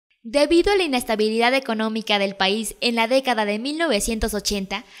Debido a la inestabilidad económica del país en la década de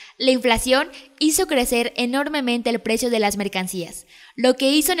 1980, la inflación hizo crecer enormemente el precio de las mercancías, lo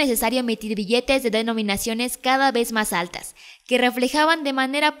que hizo necesario emitir billetes de denominaciones cada vez más altas, que reflejaban de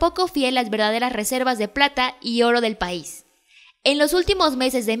manera poco fiel las verdaderas reservas de plata y oro del país. En los últimos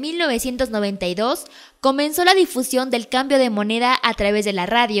meses de 1992 comenzó la difusión del cambio de moneda a través de la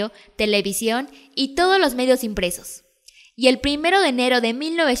radio, televisión y todos los medios impresos. Y el 1 de enero de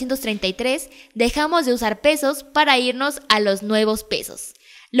 1933 dejamos de usar pesos para irnos a los nuevos pesos.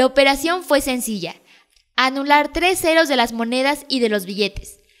 La operación fue sencilla: anular 3 ceros de las monedas y de los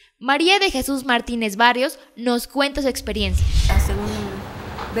billetes. María de Jesús Martínez Barrios nos cuenta su experiencia. Hace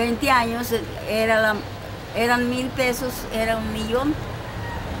 20 años eran 1000 pesos, era 1,000,000.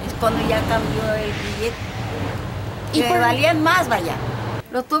 Es cuando ya cambió el billete. Que valían más, vaya.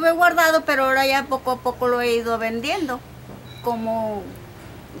 Lo tuve guardado, pero ahora ya poco a poco lo he ido vendiendo. Como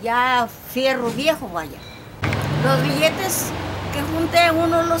ya fierro viejo, vaya. Los billetes que junté,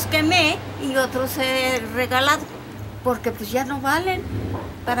 unos los quemé y otros he regalado, porque pues ya no valen.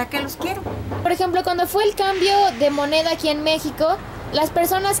 ¿Para qué los quiero? Por ejemplo, cuando fue el cambio de moneda aquí en México, ¿las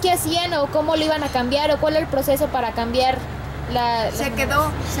personas qué hacían o cómo lo iban a cambiar o cuál era el proceso para cambiar Se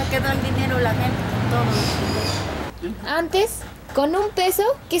quedó el dinero, la gente con todos los billetes. Antes, con un peso,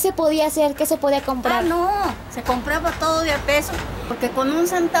 ¿qué se podía hacer? ¿Qué se podía comprar? No, se compraba todo de a peso, porque con 1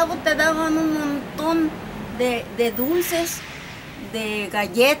 centavo te daban un montón de dulces, de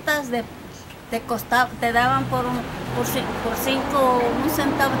galletas, te daban por 1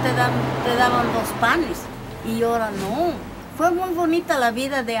 centavo te daban 2 panes, y ahora no. Fue muy bonita la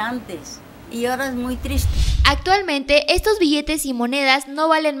vida de antes, y ahora es muy triste. Actualmente, estos billetes y monedas no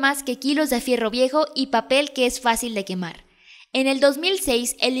valen más que kilos de fierro viejo y papel que es fácil de quemar. En el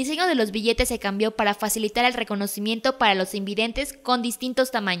 2006, el diseño de los billetes se cambió para facilitar el reconocimiento para los invidentes con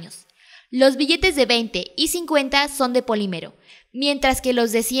distintos tamaños. Los billetes de 20 y 50 son de polímero, mientras que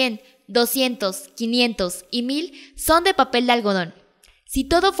los de 100, 200, 500 y 1000 son de papel de algodón. Si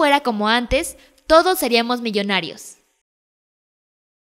todo fuera como antes, todos seríamos millonarios.